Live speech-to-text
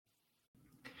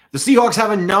The Seahawks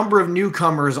have a number of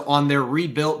newcomers on their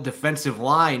rebuilt defensive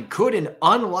line. Could an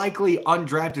unlikely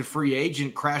undrafted free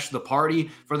agent crash the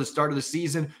party for the start of the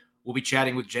season? We'll be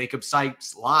chatting with Jacob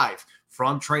Sykes live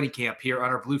from training camp here on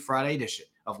our Blue Friday edition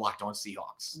of Locked On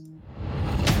Seahawks.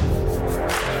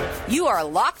 You are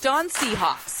Locked On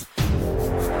Seahawks,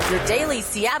 your daily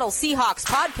Seattle Seahawks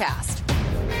podcast.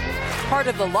 Part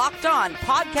of the Locked On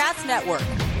Podcast Network,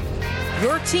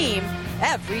 your team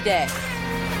every day.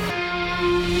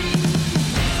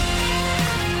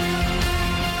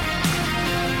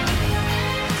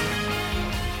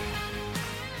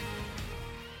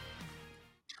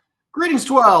 Greetings,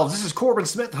 12. This is Corbin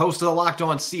Smith, host of the Locked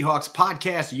On Seahawks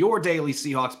podcast, your daily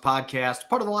Seahawks podcast,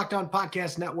 part of the Locked On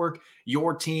Podcast Network,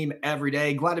 your team every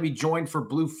day. Glad to be joined for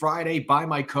Blue Friday by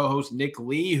my co-host Nick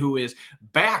Lee, who is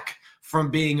back from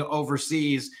being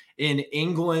overseas in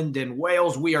England and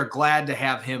Wales. We are glad to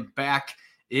have him back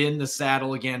in the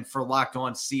saddle again for Locked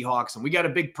On Seahawks. And we got a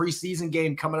big preseason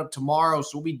game coming up tomorrow,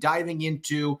 so we'll be diving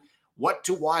into what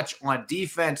to watch on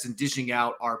defense and dishing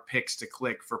out our picks to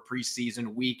click for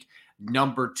preseason week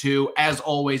number 2. As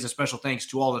always, a special thanks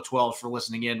to all the 12s for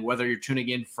listening in, whether you're tuning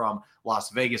in from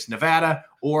Las Vegas, Nevada,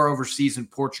 or overseas in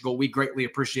Portugal. We greatly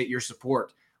appreciate your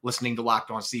support listening to Locked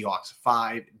On Seahawks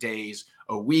 5 days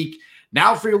a week.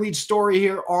 Now for your lead story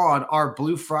here on our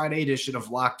Blue Friday edition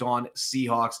of Locked On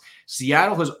Seahawks.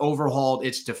 Seattle has overhauled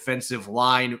its defensive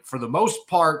line. For the most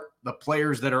part, the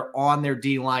players that are on their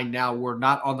D-line now were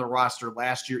not on the roster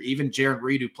last year. Even Jared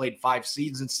Reed, who played 5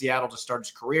 seasons in Seattle to start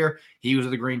his career, he was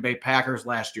with the Green Bay Packers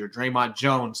last year. Draymond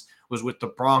Jones was with the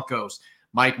Broncos.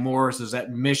 Mike Morris was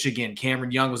at Michigan.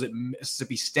 Cameron Young was at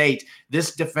Mississippi State.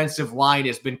 This defensive line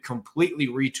has been completely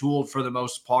retooled for the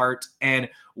most part. And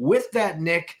with that,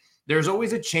 Nick, there's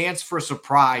always a chance for a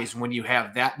surprise when you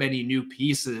have that many new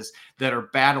pieces that are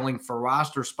battling for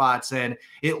roster spots. And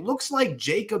it looks like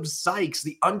Jacob Sykes,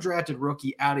 the undrafted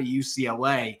rookie out of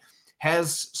UCLA,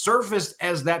 has surfaced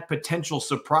as that potential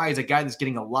surprise, a guy that's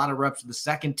getting a lot of reps with the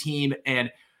second team.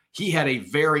 And he had a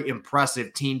very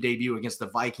impressive team debut against the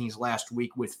Vikings last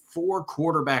week with 4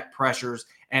 quarterback pressures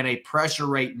and a pressure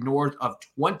rate north of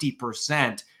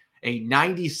 20%, a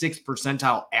 96th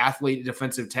percentile athlete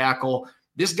defensive tackle.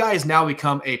 This guy has now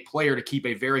become a player to keep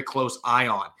a very close eye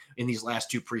on in these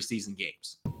last 2 preseason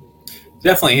games.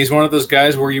 Definitely. He's one of those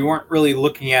guys where you weren't really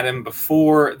looking at him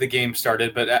before the game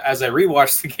started. But as I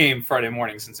rewatched the game Friday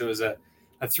morning, since it was a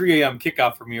 3 a.m.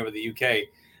 kickoff for me over the UK,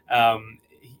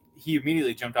 he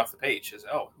immediately jumped off the page as,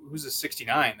 oh, who's a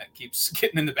 69 that keeps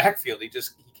getting in the backfield? He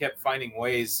kept finding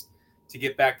ways to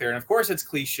get back there. And, of course, it's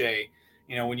cliche.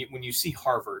 You know, when you see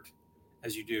Harvard,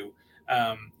 as you do,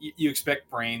 you expect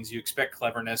brains, you expect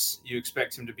cleverness, you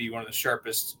expect him to be one of the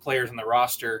sharpest players on the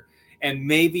roster. And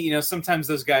maybe, sometimes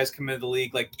those guys come into the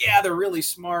league like, yeah, they're really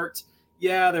smart.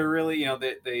 Yeah, they're really,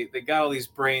 they got all these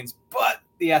brains, but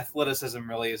the athleticism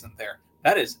really isn't there.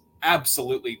 That is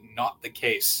absolutely not the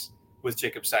case with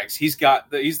Jacob Sykes. He's like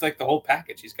the whole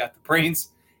package. He's got the brains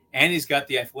and he's got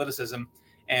the athleticism.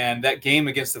 And that game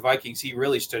against the Vikings, he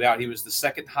really stood out. He was the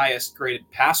second highest graded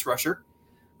pass rusher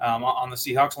on the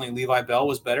Seahawks. Only Levi Bell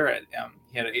was better at.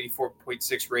 He had an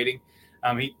 84.6 rating.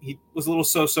 He was a little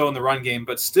so-so in the run game,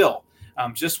 but still,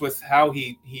 just with how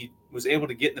he was able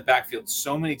to get in the backfield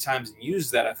so many times and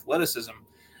use that athleticism,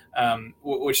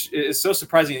 which is so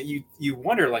surprising that you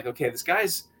wonder, like, okay, this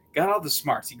guy's got all the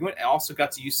smarts. He also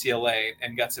got to UCLA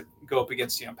and got to go up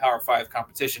against Power 5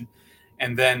 competition,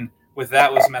 and then with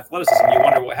that was some athleticism. You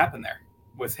wonder what happened there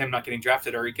with him not getting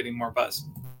drafted or getting more buzz.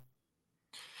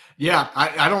 Yeah,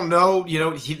 I don't know.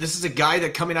 This is a guy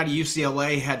that coming out of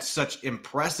UCLA had such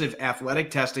impressive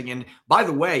athletic testing. And by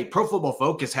the way, Pro Football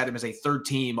Focus had him as a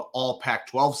 3rd-team All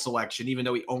Pac-12 selection, even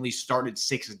though he only started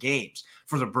 6 games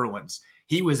for the Bruins.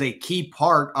 He was a key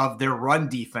part of their run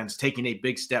defense, taking a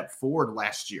big step forward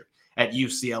last year at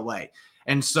UCLA.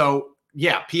 And so,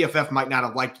 yeah, PFF might not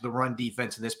have liked the run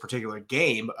defense in this particular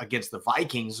game against the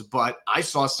Vikings, but I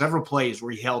saw several plays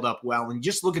where he held up well. And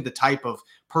just look at the type of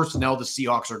personnel the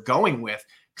Seahawks are going with.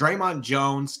 Draymond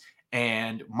Jones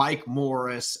and Mike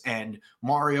Morris and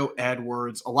Mario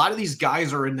Edwards. A lot of these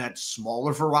guys are in that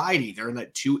smaller variety. They're in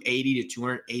that 280 to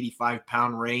 285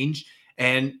 pound range.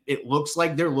 And it looks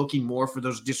like they're looking more for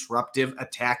those disruptive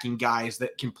attacking guys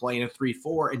that can play in a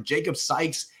 3-4. And Jacob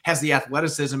Sykes has the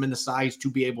athleticism and the size to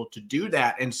be able to do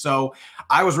that. And so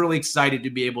I was really excited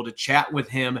to be able to chat with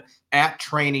him at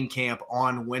training camp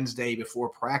on Wednesday before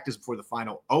practice, before the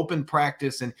final open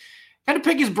practice, and kind of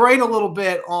pick his brain a little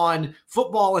bit on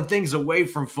football and things away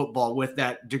from football with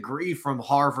that degree from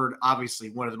Harvard.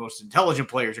 Obviously, one of the most intelligent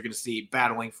players you're going to see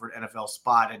battling for an NFL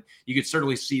spot. And you could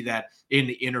certainly see that in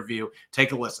the interview.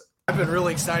 Take a listen. I've been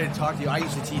really excited to talk to you. I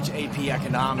used to teach AP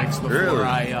economics before Really?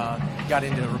 I got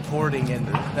into reporting, and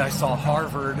then I saw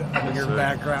Harvard under your sir.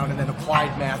 background, and then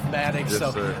applied mathematics. Yes,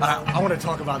 so sir. I want to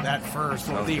talk about that first.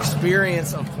 Well, the Okay.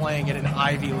 experience of playing at an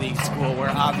Ivy League school, where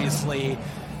obviously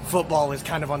football is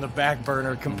kind of on the back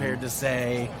burner compared to,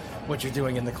 say, what you're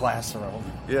doing in the classroom.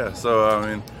 Yeah,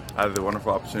 so I had the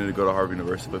wonderful opportunity to go to Harvard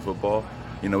University to play football.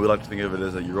 We like to think of it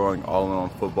as that you're going all in on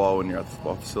football when you're at the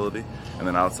football facility, and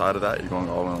then outside of that, you're going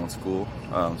all in on school.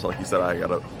 So like you said, I got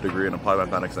a degree in applied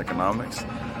mathematics and economics.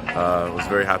 Was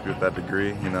very happy with that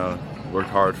degree.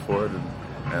 Worked hard for it,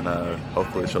 and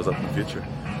hopefully it shows up in the future.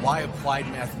 Why applied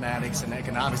mathematics and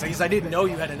economics? Because I didn't know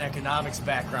you had an economics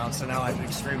background, so now I'm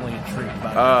extremely intrigued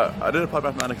about it. I did applied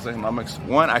mathematics and economics.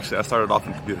 Actually, I started off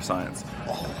in computer science,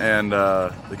 and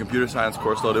the computer science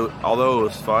course, although it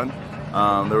was fun,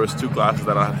 there was 2 classes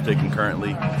that I have to take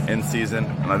concurrently in season,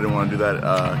 and I didn't want to do that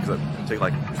because I take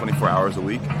like 24 hours a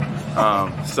week.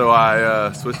 So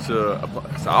I switched to.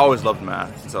 So I always loved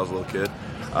math since I was a little kid.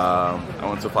 I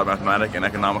went to applied mathematics, and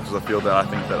economics was a field that I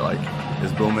think that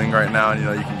is booming right now. And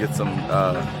you can get some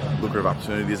lucrative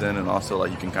opportunities in, and also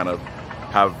you can kind of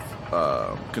have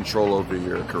control over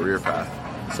your career path.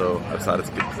 So I decided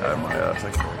to get that in my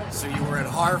second year. So you were at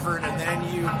Harvard, and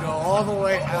then you go all the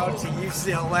way out to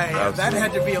UCLA. Absolutely. That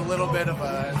had to be a little bit of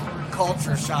a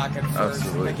culture shock at first,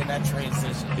 Absolutely. making that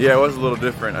transition. Yeah, it was a little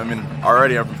different.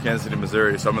 Already I'm from Kansas City,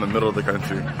 Missouri, so I'm in the middle of the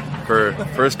country. For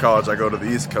first college, I go to the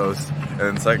East Coast,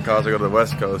 and second college, I go to the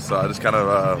West Coast. So I just kind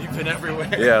of You've been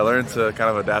everywhere. yeah, I learned to kind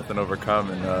of adapt and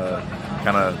overcome, and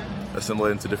kind of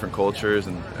assimilate into different cultures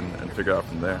and figure out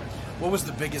from there. What was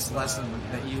the biggest lesson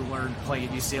that you learned playing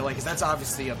at UCLA? Because that's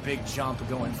obviously a big jump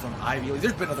going from Ivy League.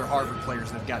 There's been other Harvard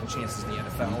players that have gotten chances in the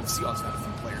NFL. The Seahawks had a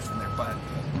few players from there, but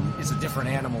it's a different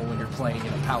animal when you're playing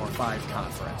in a Power 5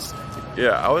 conference.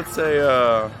 Yeah, I would say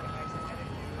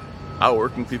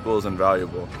outworking people is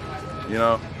invaluable. A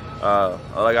lot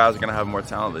of guys are going to have more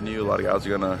talent than you. A lot of guys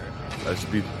are going to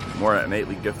should be more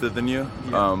innately gifted than you.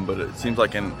 Yeah. But it seems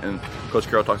like, and Coach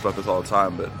Carroll talks about this all the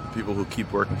time, but people who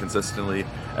keep working consistently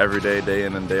every day, day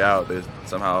in and day out, they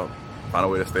somehow find a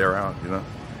way to stay around,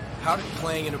 How did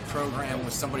playing in a program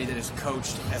with somebody that is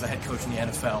coached as a head coach in the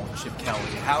NFL, Chip Kelly,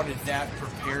 how did that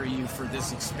prepare you for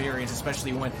this experience,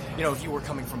 especially when, if you were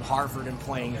coming from Harvard and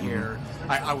playing here,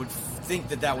 I would think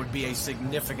that would be a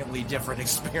significantly different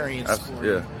experience for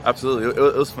you. Yeah, absolutely.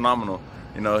 It was phenomenal.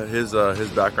 His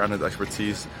background, his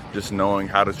expertise, just knowing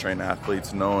how to train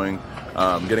athletes, knowing,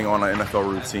 getting on an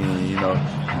NFL routine,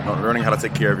 learning how to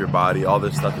take care of your body, all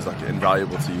this stuff is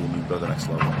invaluable to you when you go to the next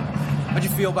level. How'd you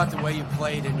feel about the way you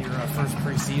played in your first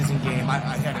preseason game? I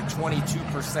had a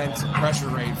 22% pressure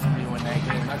rate from you in that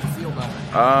game. How'd you feel about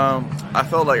it? I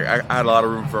felt like I had a lot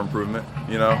of room for improvement,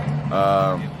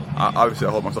 Obviously,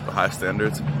 I hold myself to high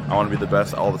standards. I want to be the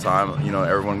best all the time.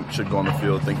 Everyone should go on the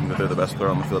field thinking that they're the best player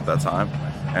on the field at that time.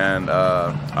 And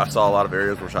I saw a lot of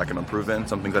areas which I can improve in.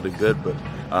 Some things I did good, but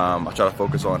I try to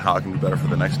focus on how I can be better for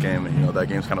the next game. And, that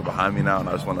game's kind of behind me now, and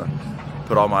I just want to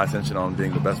put all my attention on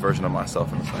being the best version of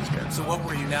myself in this next game. So what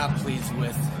were you not pleased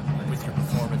with your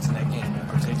performance in that game in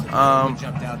particular? What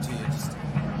jumped out to you?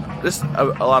 Just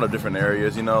a lot of different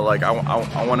areas, I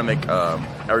want to make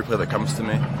every play that comes to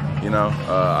me.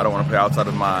 I don't want to play outside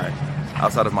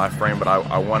of my frame, but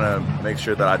I want to make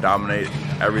sure that I dominate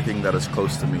everything that is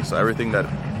close to me. So everything that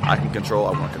I can control,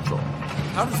 I want to control.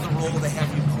 How does the role they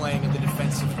have you playing in the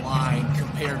defensive line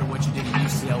compare to what you did at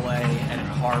UCLA and at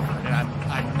Harvard? And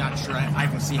I'm not sure. I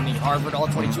haven't seen any Harvard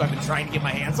All-22. I've been trying to get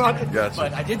my hands on it. Gotcha.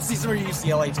 But I did see some of your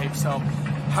UCLA tape. So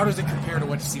how does it compare to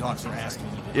what the Seahawks are asking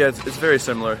you to do? Yeah, it's very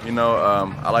similar.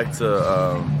 I like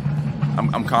to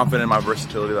I'm confident in my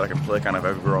versatility that I can play kind of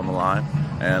everywhere on the line.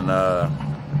 And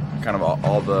kind of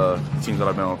all the teams that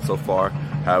I've been on so far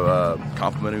have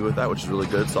complimented me with that, which is really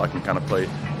good. So I can kind of play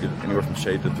anywhere from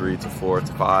shade to 3 to 4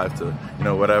 to 5 to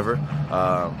whatever.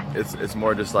 It's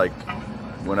more just like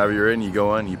whenever you're in, you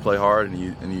go in, you play hard, and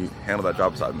you handle that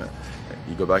job assignment.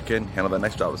 You go back in, handle that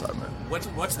next job assignment.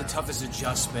 What's the toughest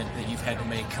adjustment that you've had to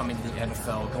make coming to the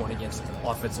NFL, going against an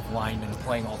offensive lineman and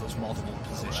playing all those multiple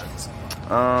positions?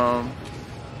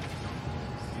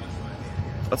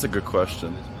 That's a good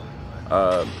question.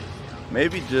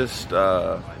 Maybe just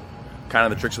kind of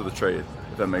the tricks of the trade,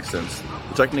 if that makes sense.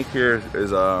 The technique here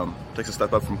is takes a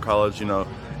step up from college.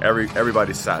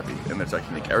 Everybody's savvy in their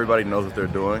technique. Everybody knows what they're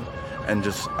doing, and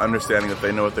just understanding that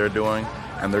they know what they're doing,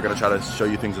 and they're going to try to show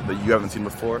you things that you haven't seen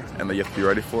before, and that you have to be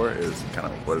ready for, is kind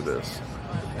of what it is.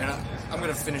 And I'm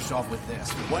going to finish off with this.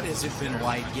 What has it been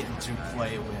like getting to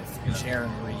play with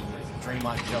Jaron Reed,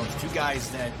 Draymond Jones, two guys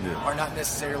that are not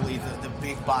necessarily the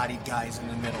big-bodied guys in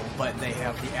the middle, but they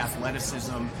have the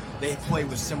athleticism. They play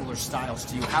with similar styles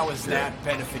to you. How has that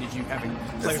benefited you, having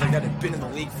players like that have been in the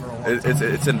league for a long time?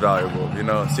 It's invaluable,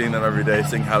 seeing them every day,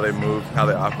 seeing how they move, how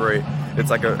they operate. It's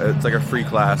like a free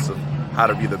class of how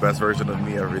to be the best version of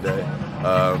me every day.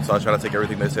 So I try to take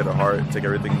everything they say to heart, take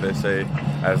everything they say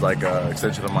as like an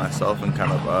extension of myself, and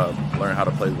kind of learn how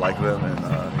to play like them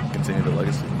and continue the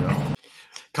legacy.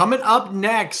 Coming up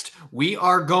next, we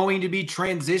are going to be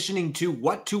transitioning to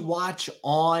what to watch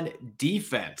on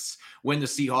defense when the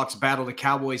Seahawks battle the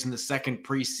Cowboys in the second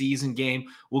preseason game.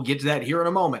 We'll get to that here in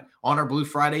a moment on our Blue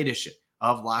Friday edition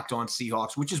of Locked On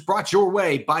Seahawks, which is brought your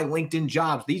way by LinkedIn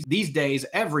Jobs. These days,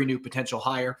 every new potential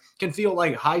hire can feel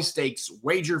like a high-stakes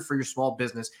wager for your small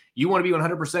business. You want to be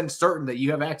 100% certain that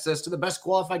you have access to the best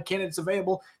qualified candidates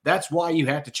available. That's why you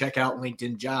have to check out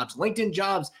LinkedIn Jobs. LinkedIn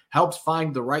Jobs helps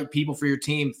find the right people for your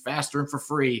team faster and for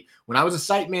free. When I was a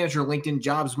site manager, LinkedIn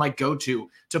Jobs was my go-to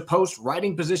to post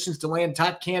writing positions to land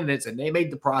top candidates, and they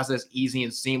made the process easy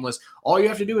and seamless. All you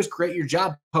have to do is create your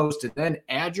job post and then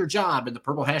add your job in the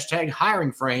purple hashtag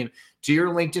hiring frame to your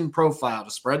LinkedIn profile to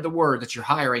spread the word that you're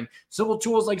hiring. Simple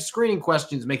tools like screening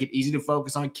questions make it easy to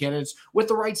focus on candidates with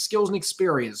the right skills and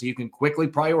experience so you can quickly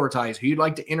prioritize who you'd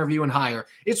like to interview and hire.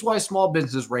 It's why small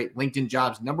businesses rate LinkedIn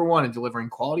Jobs #1 in delivering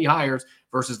quality hires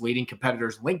versus leading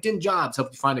competitors. LinkedIn Jobs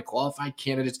help you find the qualified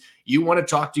candidates you want to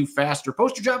talk to faster.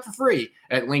 Post your job for free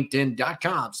at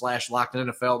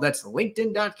linkedin.com/LockedOnNFL. That's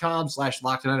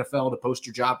linkedin.com/LockedOnNFL to post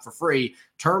your job for free.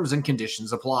 Terms and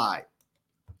conditions apply.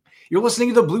 You're listening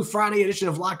to the Blue Friday edition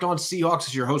of Locked On Seahawks.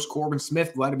 It's your host, Corbin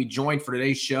Smith. Glad to be joined for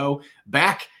today's show.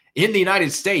 Back in the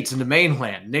United States, in the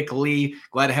mainland, Nick Lee.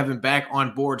 Glad to have him back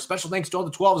on board. Special thanks to all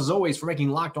the 12, as always, for making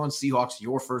Locked On Seahawks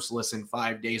your first listen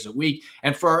 5 days a week.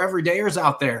 And for our everydayers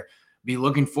out there, be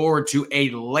looking forward to a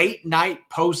late night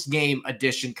post-game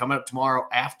edition coming up tomorrow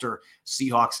after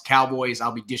Seahawks Cowboys.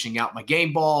 I'll be dishing out my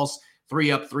game balls,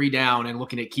 3 up, 3 down, and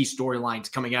looking at key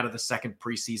storylines coming out of the second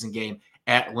preseason game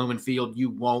at Lumen Field.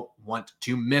 You won't want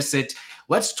to miss it.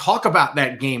 Let's talk about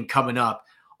that game coming up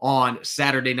on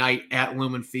Saturday night at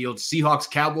Lumen Field. Seahawks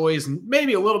Cowboys,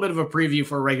 maybe a little bit of a preview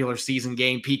for a regular season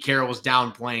game. Pete Carroll was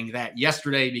downplaying that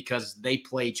yesterday because they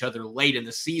play each other late in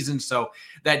the season, so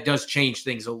that does change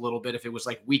things a little bit. If it was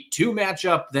like week 2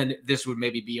 matchup, then this would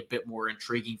maybe be a bit more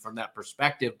intriguing from that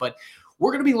perspective. But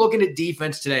we're going to be looking at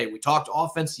defense today. We talked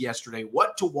offense yesterday.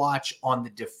 What to watch on the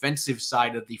defensive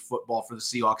side of the football for the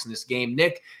Seahawks in this game.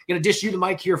 Nick, going to dish you the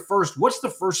mic here first. What's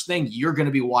the first thing you're going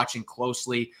to be watching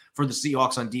closely for the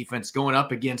Seahawks on defense going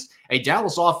up against a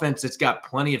Dallas offense that's got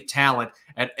plenty of talent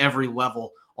at every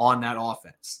level on that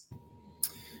offense?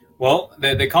 Well,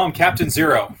 they call him Captain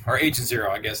Zero, or Agent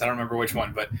Zero, I guess. I don't remember which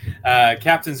one, but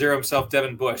Captain Zero himself,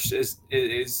 Devin Bush, is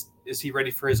he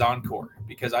ready for his encore?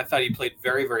 Because I thought he played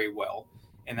very, very well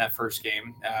in that first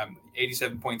game.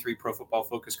 87.3 Pro Football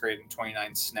Focus grade in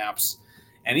 29 snaps.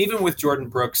 And even with Jordan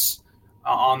Brooks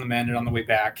on the mend and on the way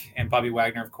back, and Bobby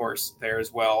Wagner, of course, there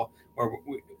as well, where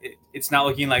it's not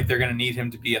looking like they're going to need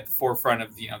him to be at the forefront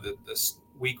of the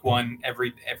week 1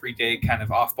 every day kind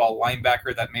of off-ball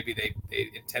linebacker that maybe they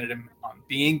intended him on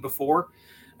being before,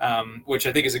 which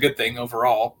I think is a good thing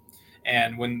overall.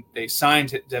 And when they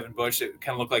signed Devin Bush, it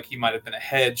kind of looked like he might have been a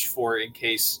hedge for in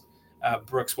case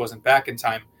Brooks wasn't back in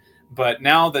time. But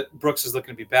now that Brooks is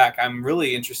looking to be back, I'm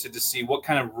really interested to see what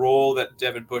kind of role that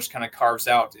Devin Bush kind of carves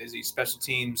out. Is he special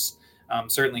teams?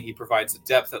 Certainly he provides the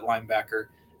depth at linebacker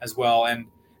as well. And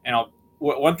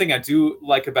one thing I do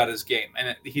like about his game,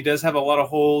 and he does have a lot of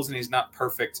holes and he's not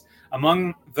perfect.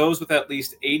 Among those with at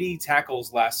least 80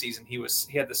 tackles last season, he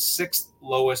had the 6th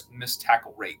lowest missed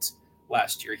tackle rate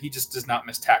last year. He just does not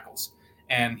miss tackles.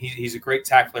 And he's a great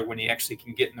tackler when he actually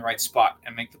can get in the right spot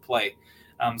and make the play.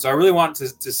 So I really want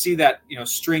to see that,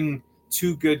 string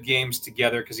 2 good games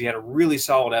together, because he had a really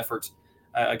solid effort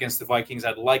against the Vikings.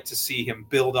 I'd like to see him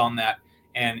build on that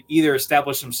and either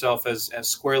establish himself as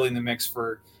squarely in the mix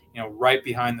for, right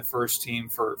behind the first team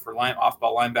for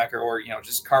off-ball linebacker, or,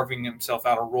 just carving himself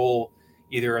out a role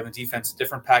either on the defense,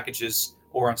 different packages,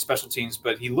 or on special teams.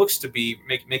 But he looks to be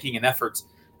making an effort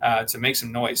to make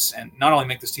some noise, and not only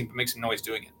make this team, but make some noise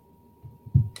doing it.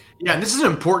 Yeah, and this is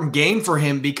an important game for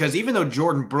him because even though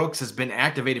Jordan Brooks has been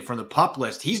activated from the PUP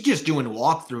list, he's just doing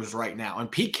walkthroughs right now. And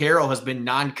Pete Carroll has been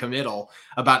non-committal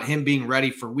about him being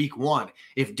ready for week 1.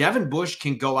 If Devin Bush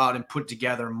can go out and put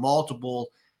together multiple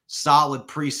solid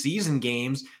preseason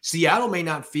games, Seattle may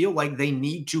not feel like they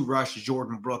need to rush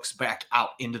Jordan Brooks back out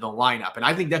into the lineup. And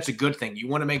I think that's a good thing. You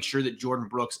want to make sure that Jordan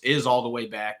Brooks is all the way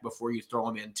back before you throw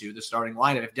him into the starting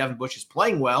lineup. If Devin Bush is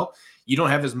playing well, you don't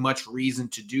have as much reason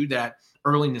to do that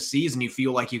early in the season. You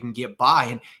feel like you can get by.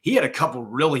 And he had a couple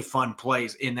really fun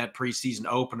plays in that preseason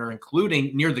opener,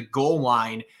 including near the goal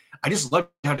line. I just loved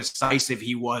how decisive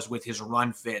he was with his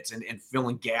run fits and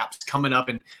filling gaps, coming up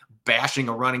and bashing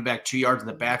a running back 2 yards in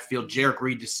the backfield. Jarek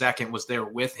Reed II was there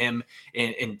with him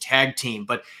in tag team.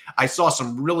 But I saw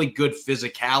some really good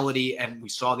physicality, and we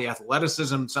saw the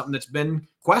athleticism, something that's been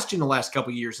questioned the last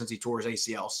couple of years since he tore his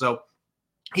ACL. So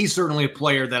he's certainly a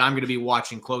player that I'm going to be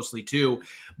watching closely too.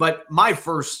 But my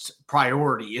first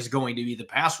priority is going to be the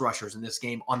pass rushers in this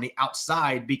game on the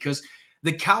outside, because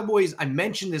the Cowboys, I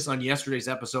mentioned this on yesterday's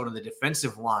episode on the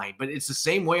defensive line, but it's the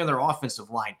same way on their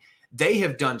offensive line. They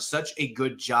have done such a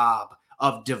good job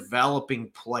of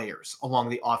developing players along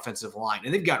the offensive line,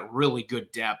 and they've got really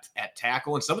good depth at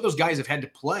tackle. And some of those guys have had to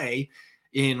play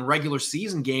in regular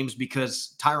season games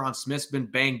because Tyron Smith's been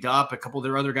banged up. A couple of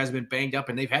their other guys have been banged up,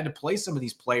 and they've had to play some of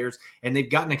these players, and they've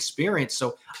gotten experience.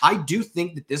 So I do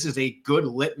think that this is a good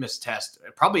litmus test,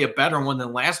 probably a better one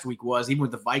than last week was, even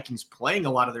with the Vikings playing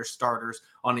a lot of their starters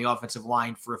on the offensive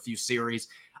line for a few series.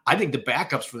 I think the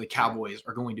backups for the Cowboys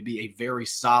are going to be a very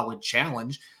solid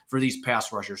challenge for these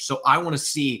pass rushers. So I want to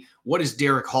see, what does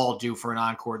Derek Hall do for an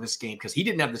encore in this game? Because he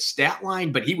didn't have the stat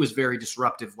line, but he was very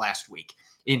disruptive last week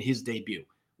in his debut,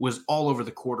 was all over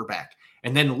the quarterback.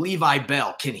 And then Levi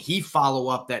Bell, can he follow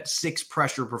up that 6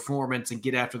 pressure performance and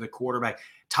get after the quarterback?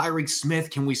 Tyreek Smith,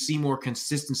 can we see more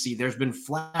consistency? There's been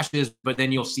flashes, but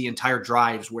then you'll see entire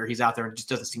drives where he's out there and it just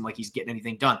doesn't seem like he's getting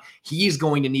anything done. He's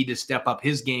going to need to step up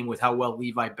his game with how well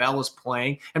Levi Bell is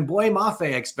playing. And Boye Mafe,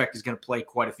 I expect, is going to play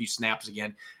quite a few snaps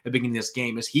again at the beginning of this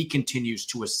game as he continues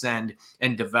to ascend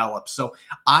and develop. So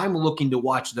I'm looking to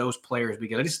watch those players,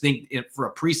 because I just think for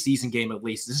a preseason game at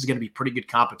least, this is going to be pretty good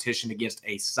competition against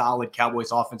a solid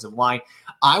Cowboys offensive line.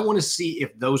 I want to see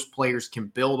if those players can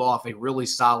build off a really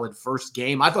solid first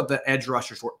game. I thought the edge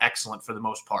rushers were excellent for the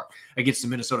most part against the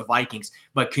Minnesota Vikings,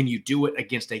 but can you do it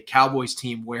against a Cowboys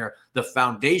team where the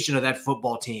foundation of that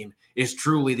football team is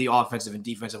truly the offensive and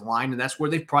defensive line, and that's where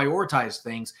they've prioritized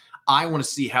things? I want to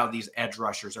see how these edge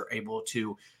rushers are able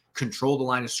to control the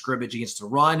line of scrimmage against the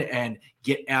run and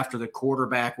get after the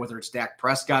quarterback, whether it's Dak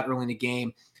Prescott early in the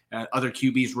game, other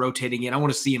QBs rotating in. I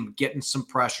want to see him getting some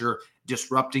pressure,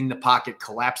 disrupting the pocket,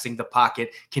 collapsing the pocket.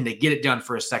 Can they get it done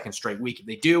for a second straight week? If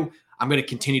they do, I'm going to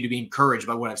continue to be encouraged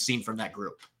by what I've seen from that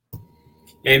group.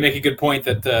 Yeah, you make a good point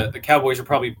that the Cowboys will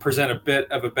probably present a bit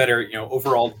of a better,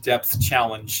 overall depth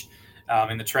challenge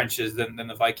in the trenches than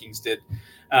the Vikings did.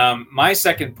 My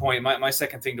second point, my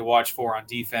second thing to watch for on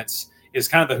defense is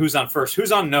kind of the who's on first,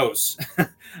 who's on nose.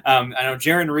 I know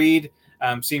Jarek Reed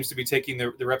seems to be taking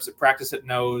the reps at practice at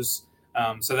nose.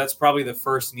 So that's probably the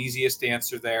first and easiest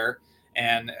answer there.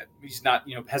 And he's not,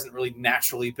 hasn't really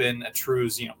naturally been a true,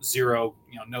 zero,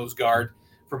 nose guard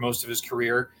for most of his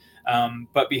career.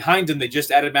 But behind him, they just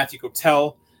added Matthew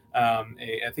Cotel. I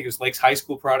think it was Lakes High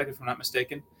School product, if I'm not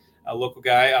mistaken, a local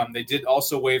guy. They did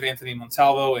also waive Anthony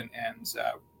Montalvo and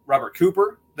Robert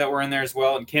Cooper that were in there as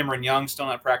well. And Cameron Young still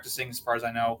not practicing as far as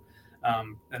I know.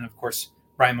 And of course,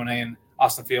 Brian Monet and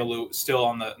Austin Fiolu still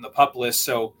on the PUP list.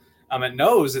 So at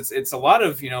nose, it's a lot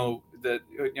of,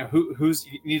 who's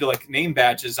you need to like name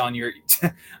badges on your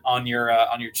on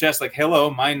your chest, like, hello,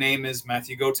 my name is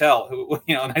Matthew Cotel, who,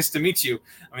 nice to meet you.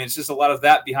 I mean, it's just a lot of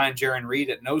that behind Jarek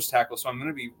Reed at nose tackle. So I'm going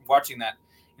to be watching that,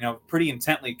 pretty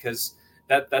intently, because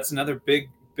that's another big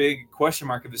question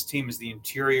mark of this team is the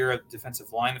interior of the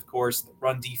defensive line, of course, the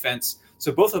run defense.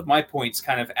 So both of my points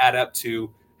kind of add up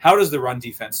to how does the run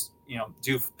defense,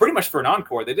 do pretty much for an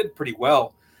encore. They did pretty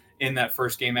well in that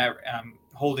first game,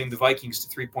 holding the Vikings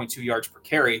to 3.2 yards per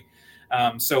carry.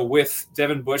 So with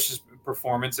Devin Bush's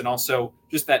performance and also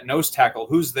just that nose tackle,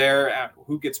 who's there,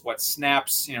 who gets what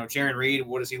snaps, Jarek Reed,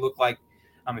 what does he look like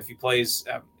if he plays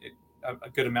a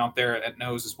good amount there at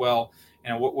nose as well?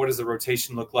 What does the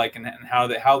rotation look like, and how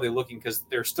are they looking? Because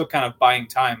they're still kind of buying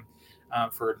time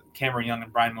for Cameron Young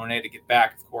and Brian Monet to get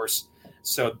back, of course.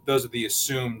 So those are the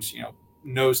assumed,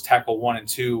 nose tackle 1 and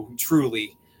 2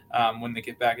 truly when they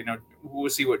get back. We'll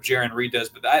see what Jarek Reed does,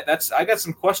 but I got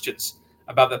some questions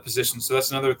about that position. So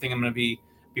that's another thing I'm going to be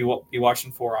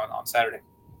watching for on Saturday.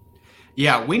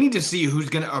 Yeah, we need to see who's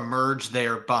going to emerge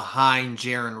there behind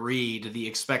Jaron Reed, the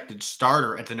expected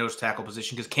starter at the nose tackle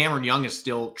position, because Cameron Young is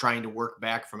still trying to work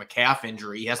back from a calf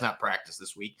injury. He has not practiced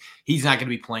this week. He's not going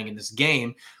to be playing in this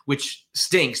game, which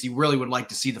stinks. You really would like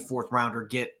to see the fourth rounder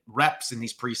get reps in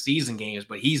these preseason games,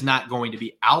 but he's not going to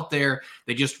be out there.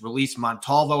 They just released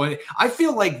Montalvo. And I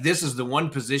feel like this is the one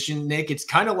position, Nick. It's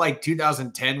kind of like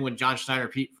 2010 when John Schneider,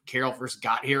 Pete Carroll first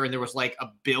got here, and there was like a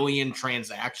billion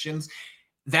transactions.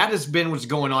 That has been what's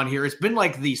going on here. It's been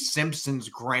like the Simpsons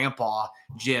grandpa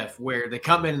gif where they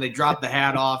come in and they drop the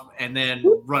hat off and then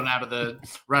run out of the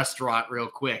restaurant real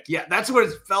quick. Yeah, that's what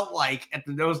it felt like at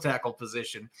the nose tackle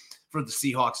position for the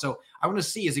Seahawks. So I want to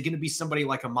see, is it going to be somebody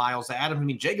like a Miles Adams? I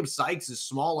mean, Jacob Sykes is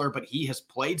smaller, but he has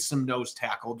played some nose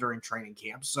tackle during training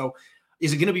camp. So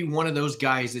is it going to be one of those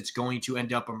guys that's going to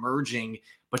end up emerging,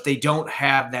 but they don't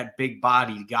have that big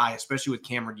bodied guy, especially with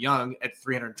Cameron Young at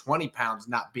 320 pounds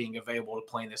not being available to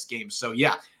play in this game? So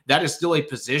yeah, that is still a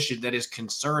position that is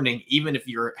concerning. Even if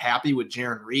you're happy with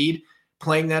Jaron Reed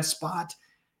playing that spot,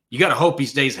 you got to hope he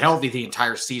stays healthy the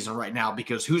entire season right now,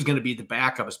 because who's going to be the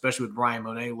backup, especially with Brian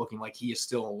Monet looking like he is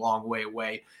still a long way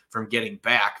away from getting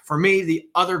back. For me, the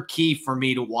other key for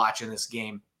me to watch in this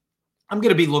game, I'm going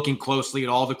to be looking closely at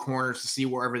all the corners to see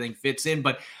where everything fits in,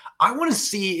 but I want to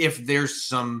see if there's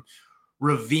some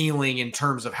revealing in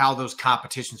terms of how those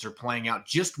competitions are playing out,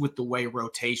 just with the way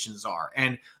rotations are.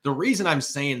 And the reason I'm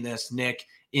saying this, Nick,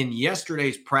 in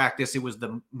yesterday's practice, it was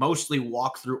the mostly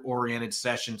walkthrough oriented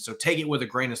session, so take it with a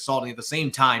grain of salt. And at the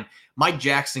same time, Mike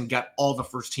Jackson got all the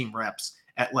first team reps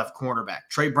at left cornerback.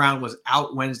 Trey Brown was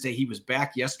out Wednesday. He was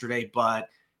back yesterday, but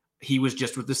he was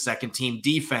just with the second team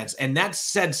defense. And that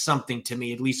said something to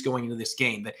me, at least going into this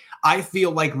game, that I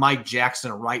feel like Mike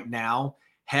Jackson right now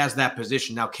has that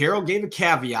position. Now, Carroll gave a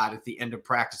caveat at the end of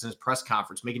practice in his press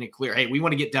conference, making it clear, hey, we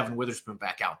want to get Devin Witherspoon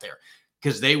back out there,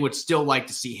 because they would still like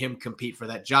to see him compete for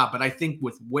that job. But I think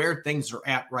with where things are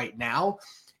at right now,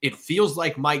 it feels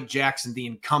like Mike Jackson, the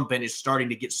incumbent, is starting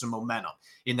to get some momentum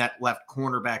in that left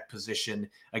cornerback position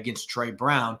against Trey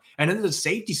Brown. And in the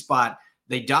safety spot,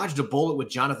 they dodged a bullet with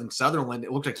Jonathan Sutherland.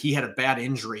 It looked like he had a bad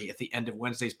injury at the end of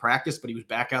Wednesday's practice, but he was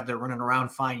back out there running around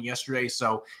fine yesterday.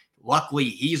 So luckily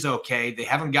he's okay. They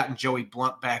haven't gotten Joey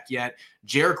Blunt back yet.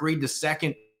 Jarek Reed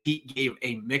II, Pete gave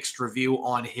a mixed review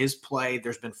on his play.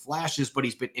 There's been flashes, but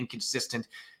he's been inconsistent.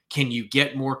 Can you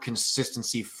get more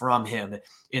consistency from him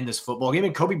in this football game?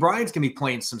 And Kobe Bryant's going to be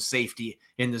playing some safety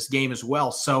in this game as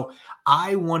well. So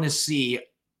I want to see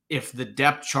if the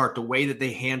depth chart, the way that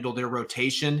they handle their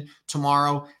rotation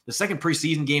tomorrow, the second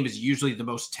preseason game is usually the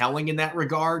most telling in that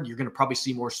regard. You're going to probably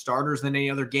see more starters than any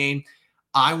other game.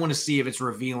 I want to see if it's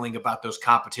revealing about those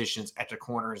competitions at the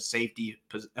corner and safety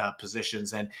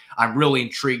positions. And I'm really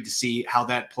intrigued to see how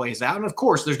that plays out. And of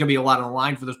course, there's going to be a lot on the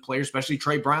line for those players, especially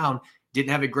Trey Brown.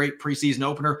 Didn't have a great preseason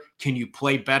opener. Can you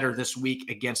play better this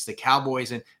week against the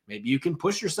Cowboys? And maybe you can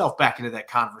push yourself back into that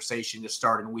conversation to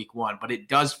start in week one. But it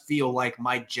does feel like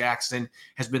Mike Jackson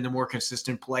has been the more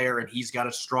consistent player, and he's got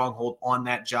a stronghold on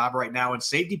that job right now. In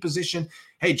safety position,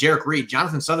 hey, Jarek Reed,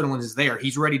 Jonathan Sutherland is there.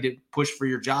 He's ready to push for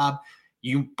your job.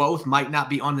 You both might not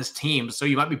be on this team, so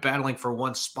you might be battling for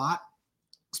one spot,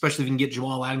 especially if you can get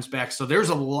Jamal Adams back. So there's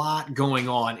a lot going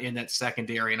on in that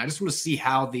secondary, and I just want to see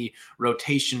how the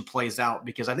rotation plays out,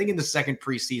 because I think in the second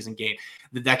preseason game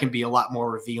that can be a lot more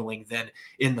revealing than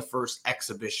in the first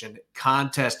exhibition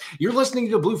contest. You're listening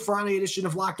to the Blue Friday edition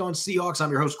of Locked On Seahawks. I'm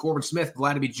your host, Corbin Smith.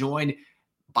 Glad to be joined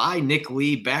by Nick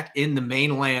Lee back in the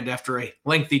mainland after a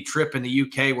lengthy trip in the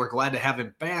UK. We're glad to have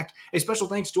him back. A special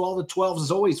thanks to all the 12s,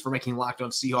 as always, for making Locked On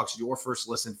Seahawks your first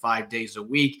listen 5 days a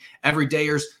week.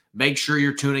 Everydayers, make sure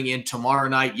you're tuning in tomorrow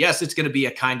night. Yes, it's going to be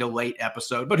a kind of late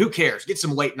episode, but who cares? Get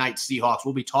some late night Seahawks.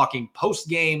 We'll be talking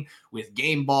post-game with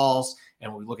game balls, and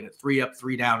we'll be looking at 3 up,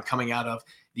 3 down coming out of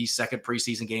the second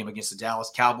preseason game against the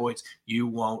Dallas Cowboys. You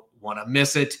won't want to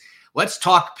miss it. Let's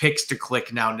talk picks to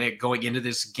click now, Nick, going into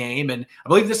this game. And I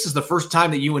believe this is the first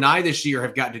time that you and I this year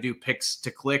have gotten to do picks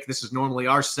to click. This is normally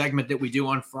our segment that we do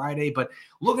on Friday, but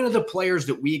looking at the players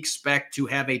that we expect to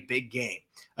have a big game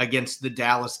against the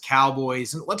Dallas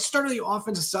Cowboys. And let's start on the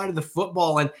offensive side of the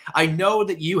football. And I know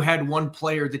that you had one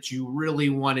player that you really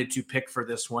wanted to pick for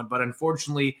this one, but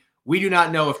unfortunately, we do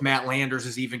not know if Matt Landers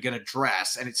is even going to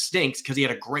dress. And it stinks because he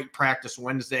had a great practice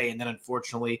Wednesday, and then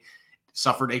unfortunately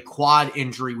suffered a quad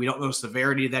injury. We don't know the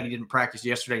severity of that. He didn't practice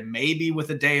yesterday. Maybe with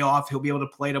a day off, he'll be able to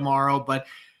play tomorrow. But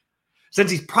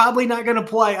since he's probably not going to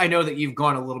play, I know that you've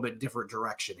gone a little bit different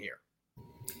direction here.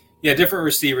 Yeah, different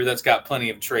receiver that's got plenty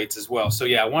of traits as well. So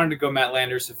yeah, I wanted to go Matt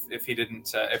Landers if he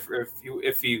didn't,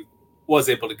 if he was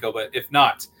able to go, but if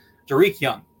not, Tariq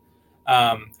Young.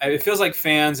 It feels like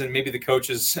fans and maybe the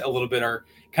coaches a little bit are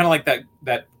kind of like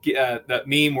that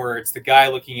meme where it's the guy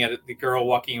looking at the girl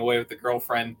walking away with the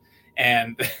girlfriend,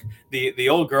 and the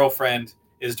old girlfriend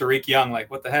is Derek Young, like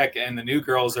what the heck, and the new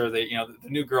girls are the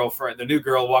new girlfriend, the new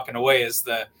girl walking away is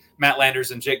the Matt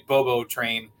Landers and Jake Bobo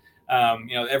train.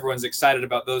 Everyone's excited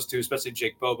about those two, especially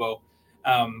Jake Bobo,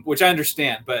 which I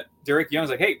understand. But Derek Young's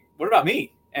like, hey, what about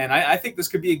me? And I think this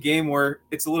could be a game where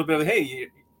it's a little bit of, hey,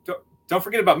 don't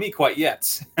forget about me quite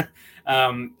yet.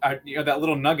 That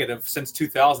little nugget of since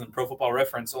 2000, Pro Football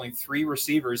Reference, only 3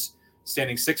 receivers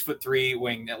standing 6'3",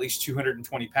 weighing at least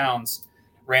 220 pounds,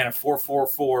 ran a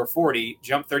 4.44 40,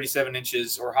 jumped 37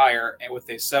 inches or higher, and with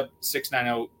a sub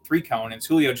 6.90 3 cone. And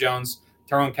Julio Jones,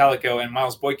 Tyrone Calico, and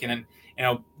Miles Boykin.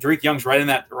 And Derek Young's right in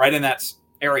that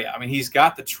area. I mean, he's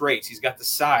got the traits, he's got the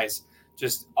size,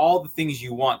 just all the things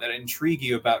you want that intrigue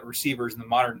you about receivers in the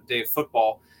modern day of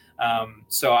football.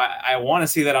 So I want to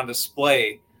see that on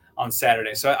display on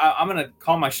Saturday. So I'm going to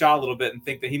call my shot a little bit and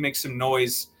think that he makes some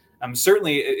noise.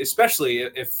 Certainly, especially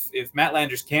if Matt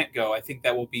Landers can't go, I think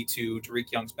that will be to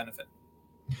Derek Young's benefit.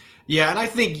 Yeah, and I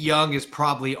think Young is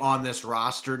probably on this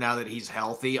roster now that he's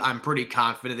healthy. I'm pretty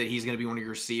confident that he's going to be one of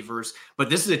your receivers, but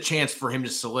this is a chance for him to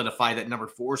solidify that number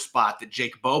 4 spot that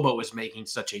Jake Bobo is making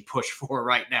such a push for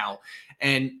right now.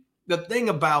 And the thing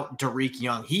about Derek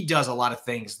Young, he does a lot of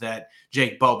things that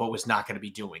Jake Bobo is not going to be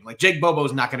doing. Like Jake Bobo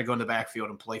is not going to go in the backfield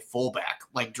and play fullback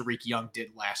like Derek Young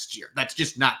did last year. That's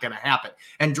just not going to happen.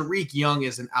 And Derek Young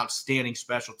is an outstanding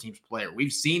special teams player.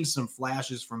 We've seen some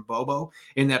flashes from Bobo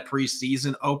in that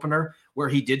preseason opener where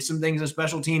he did some things in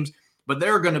special teams, but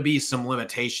there are going to be some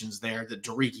limitations there that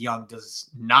Derek Young does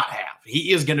not have.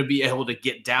 He is going to be able to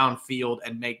get downfield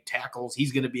and make tackles.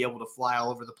 He's going to be able to fly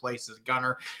all over the place as a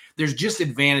gunner. There's just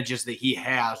advantages that he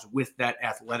has with that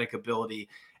athletic ability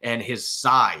and his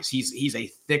size. He's a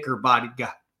thicker bodied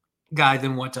guy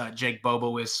than what Jake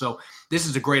Bobo is. So this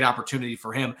is a great opportunity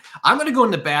for him. I'm going to go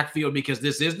in the backfield because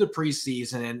this is the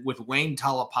preseason, and with Wayne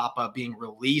Talapapa being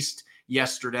released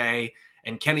yesterday,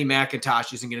 and Kenny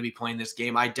McIntosh isn't going to be playing this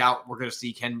game, I doubt we're going to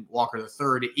see Ken Walker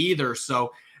III either.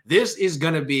 So this is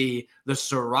going to be the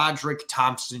Sir Roderick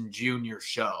Thompson Jr.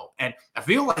 show. And I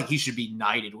feel like he should be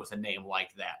knighted with a name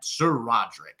like that, Sir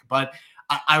Roderick. But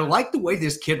I like the way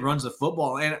this kid runs the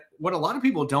football. And what a lot of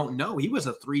people don't know, he was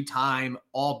a 3-time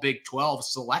All Big 12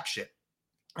 selection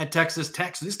at Texas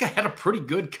Tech. So this guy had a pretty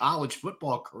good college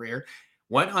football career,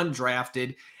 went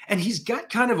undrafted, and he's got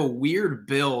kind of a weird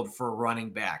build for a running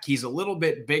back. He's a little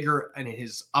bit bigger in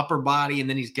his upper body, and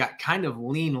then he's got kind of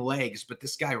lean legs, but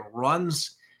this guy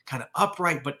runs kind of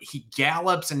upright, but he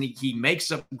gallops and he makes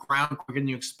up ground quicker than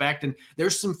you expect. And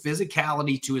there's some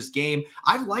physicality to his game.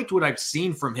 I've liked what I've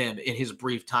seen from him in his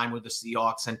brief time with the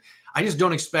Seahawks, and I just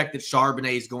don't expect that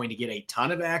Charbonnet is going to get a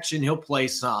ton of action. He'll play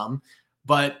some,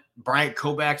 but Bryant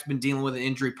Kobach's been dealing with an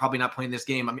injury, probably not playing this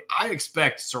game. I mean, I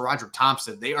expect Sir Roderick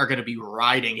Thompson, they are going to be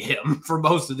riding him for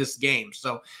most of this game.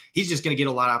 So he's just going to get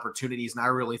a lot of opportunities, and I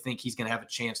really think he's going to have a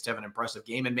chance to have an impressive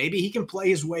game. And maybe he can play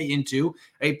his way into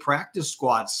a practice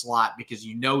squad slot because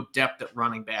depth at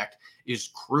running back is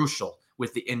crucial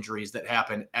with the injuries that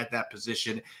happen at that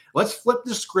position. Let's flip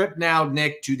the script now,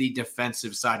 Nick, to the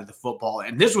defensive side of the football.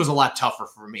 And this was a lot tougher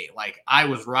for me. Like, I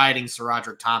was riding Sir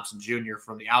Roderick Thompson Jr.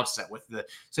 from the outset with the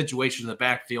situation in the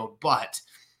backfield, but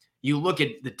you look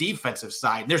at the defensive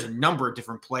side, there's a number of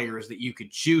different players that you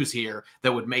could choose here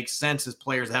that would make sense as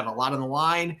players that have a lot on the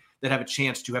line that have a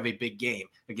chance to have a big game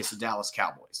against the Dallas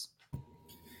Cowboys.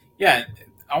 Yeah,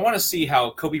 I want to see how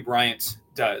Kobe Bryant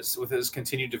does with his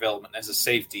continued development as a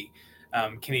safety.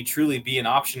 Can he truly be an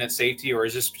option at safety, or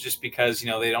is this just because,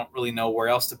 they don't really know where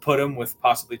else to put him with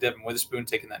possibly Devin Witherspoon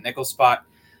taking that nickel spot?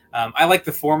 I like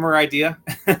the former idea.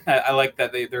 I like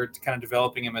that they're kind of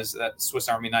developing him as that Swiss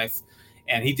Army knife.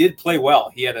 And he did play well.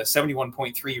 He had a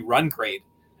 71.3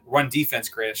 run defense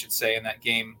grade, I should say, in that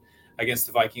game against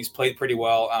the Vikings. Played pretty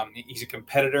well. He's a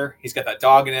competitor. He's got that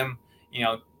dog in him.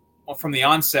 From the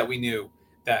onset, we knew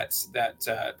that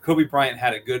Kobe Bryant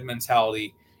had a good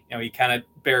mentality. He kind of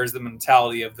bears the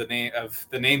mentality of the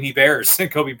name he bears,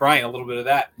 Kobe Bryant, a little bit of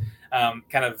that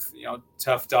kind of,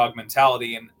 tough dog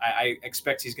mentality. And I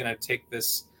expect he's going to take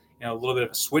this, a little bit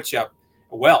of a switch up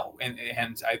well. And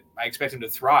I expect him to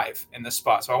thrive in this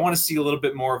spot. So I want to see a little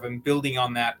bit more of him building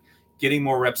on that, getting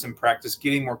more reps in practice,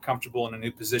 getting more comfortable in a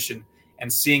new position,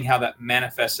 and seeing how that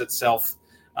manifests itself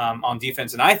on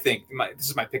defense. And I think this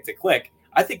is my pick to click.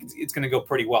 I think it's going to go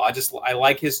pretty well. I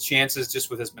like his chances just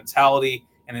with his mentality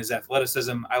and his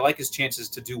athleticism. I like his chances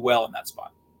to do well in that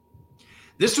spot.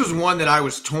 This was one that I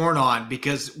was torn on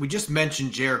because we just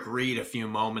mentioned Jarek Reed a few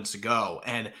moments ago,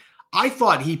 and I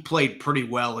thought he played pretty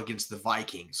well against the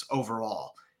Vikings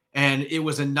overall. And it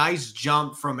was a nice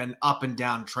jump from an up and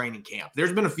down training camp.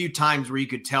 There's been a few times where you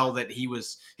could tell that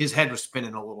his head was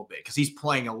spinning a little bit because he's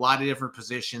playing a lot of different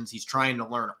positions. He's trying to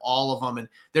learn all of them. And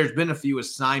there's been a few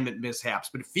assignment mishaps,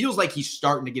 but it feels like he's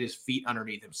starting to get his feet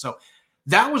underneath him. So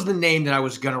that was the name that I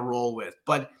was going to roll with.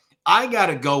 But I got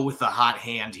to go with the hot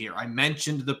hand here. I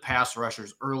mentioned the pass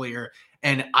rushers earlier,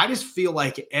 and I just feel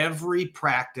like every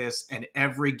practice and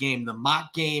every game, the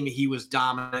mock game, he was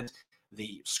dominant.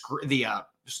 The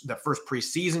first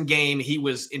preseason game, he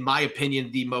was, in my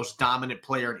opinion, the most dominant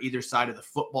player on either side of the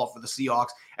football for the Seahawks.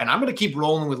 And I'm going to keep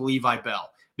rolling with Levi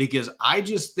Bell because I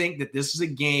just think that this is a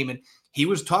game, and he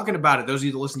was talking about it. Those of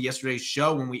you that listened to yesterday's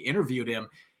show when we interviewed him,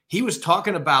 he was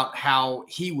talking about how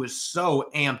he was so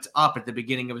amped up at the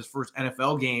beginning of his first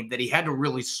NFL game that he had to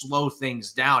really slow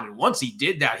things down. And once he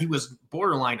did that, he was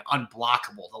borderline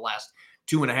unblockable the last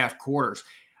 2.5 quarters.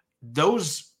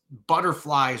 Those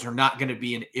butterflies are not going to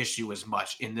be an issue as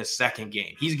much in this second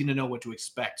game. He's going to know what to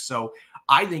expect. So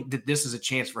I think that this is a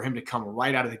chance for him to come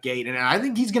right out of the gate. And I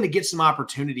think he's going to get some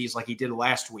opportunities like he did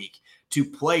last week to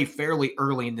play fairly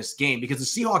early in this game because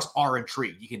the Seahawks are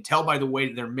intrigued. You can tell by the way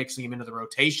that they're mixing him into the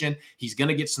rotation. He's going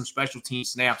to get some special team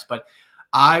snaps, but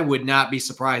I would not be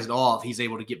surprised at all if he's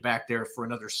able to get back there for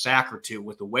another sack or two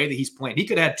with the way that he's playing. He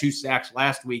could have had 2 sacks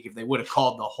last week if they would have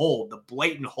called the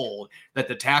blatant hold that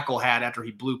the tackle had after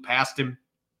he blew past him.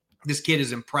 This kid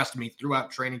has impressed me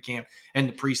throughout training camp and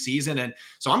the preseason. And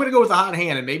so I'm going to go with the hot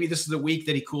hand, and maybe this is the week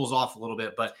that he cools off a little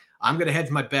bit, but I'm going to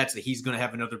hedge my bets that he's going to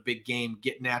have another big game,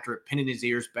 getting after it, pinning his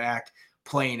ears back,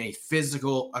 playing a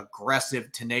physical, aggressive,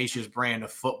 tenacious brand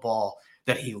of football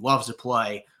that he loves to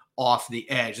play off the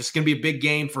edge. It's going to be a big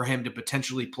game for him to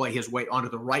potentially play his way onto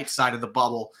the right side of the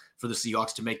bubble for the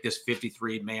Seahawks to make this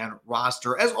 53-man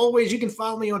roster. As always, you can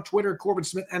follow me on Twitter, Corbin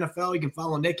Smith NFL. You can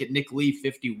follow Nick at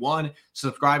NickLee51.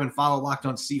 Subscribe and follow Locked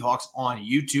On Seahawks on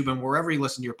YouTube and wherever you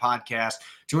listen to your podcast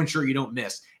to ensure you don't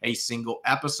miss a single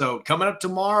episode. Coming up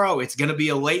tomorrow, it's going to be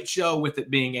a late show with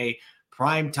it being a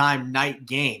primetime night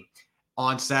game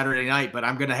on Saturday night, but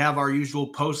I'm going to have our usual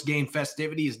post-game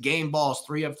festivities, game balls,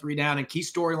 3 up, 3 down, and key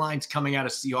storylines coming out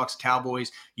of Seahawks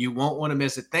Cowboys. You won't want to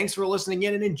miss it. Thanks for listening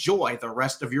in and enjoy the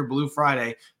rest of your Blue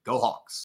Friday. Go Hawks.